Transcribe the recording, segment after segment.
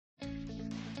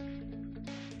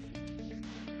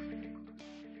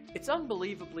It's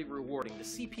unbelievably rewarding to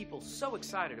see people so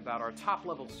excited about our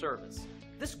top-level service.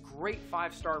 This great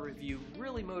 5-star review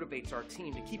really motivates our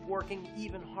team to keep working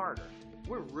even harder.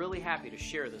 We're really happy to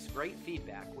share this great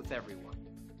feedback with everyone.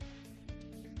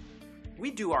 We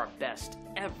do our best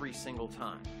every single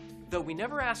time. Though we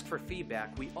never ask for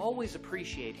feedback, we always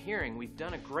appreciate hearing we've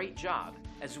done a great job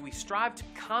as we strive to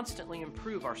constantly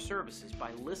improve our services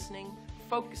by listening,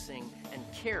 focusing, and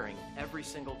caring every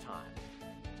single time.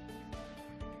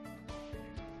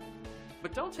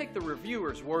 But don't take the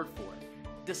reviewer's word for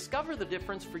it. Discover the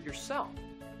difference for yourself.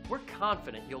 We're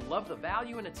confident you'll love the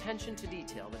value and attention to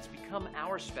detail that's become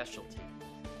our specialty.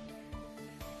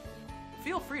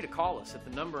 Feel free to call us at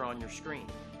the number on your screen.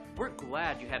 We're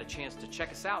glad you had a chance to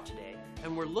check us out today,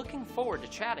 and we're looking forward to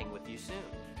chatting with you soon.